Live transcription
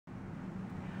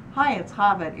Hi, it's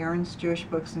Hava at Aaron's Jewish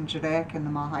Books in Judaic in the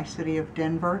Mahi City of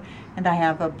Denver, and I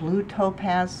have a blue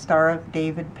Topaz Star of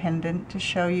David pendant to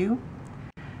show you.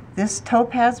 This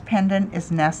Topaz pendant is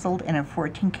nestled in a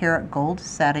 14-karat gold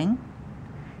setting.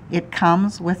 It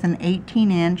comes with an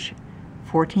 18-inch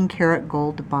 14-karat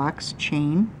gold box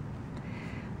chain.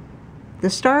 The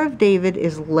Star of David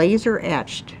is laser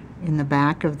etched in the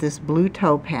back of this blue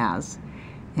topaz,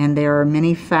 and there are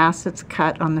many facets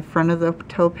cut on the front of the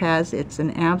topaz. It's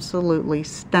an absolutely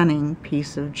stunning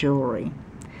piece of jewelry.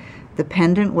 The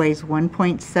pendant weighs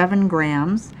 1.7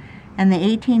 grams and the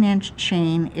 18-inch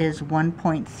chain is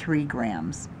 1.3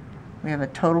 grams. We have a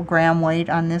total gram weight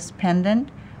on this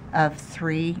pendant of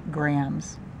 3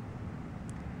 grams.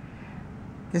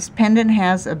 This pendant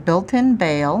has a built-in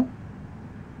bail,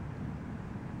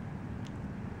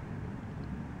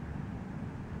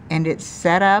 and it's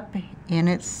set up in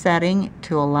its setting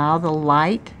to allow the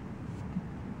light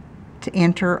to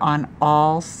enter on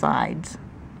all sides.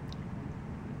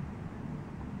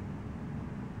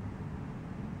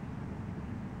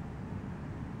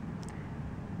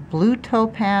 Blue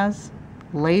topaz,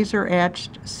 laser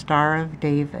etched Star of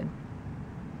David.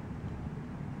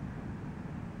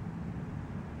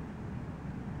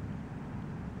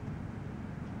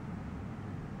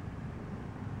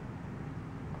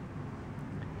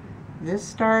 This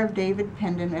Star of David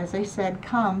pendant, as I said,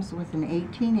 comes with an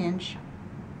 18-inch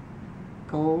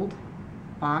gold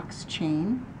box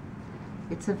chain.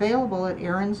 It's available at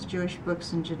Aaron's Jewish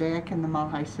Books in Judaic in the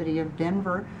Mahi City of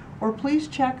Denver, or please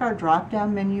check our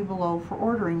drop-down menu below for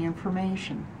ordering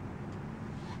information.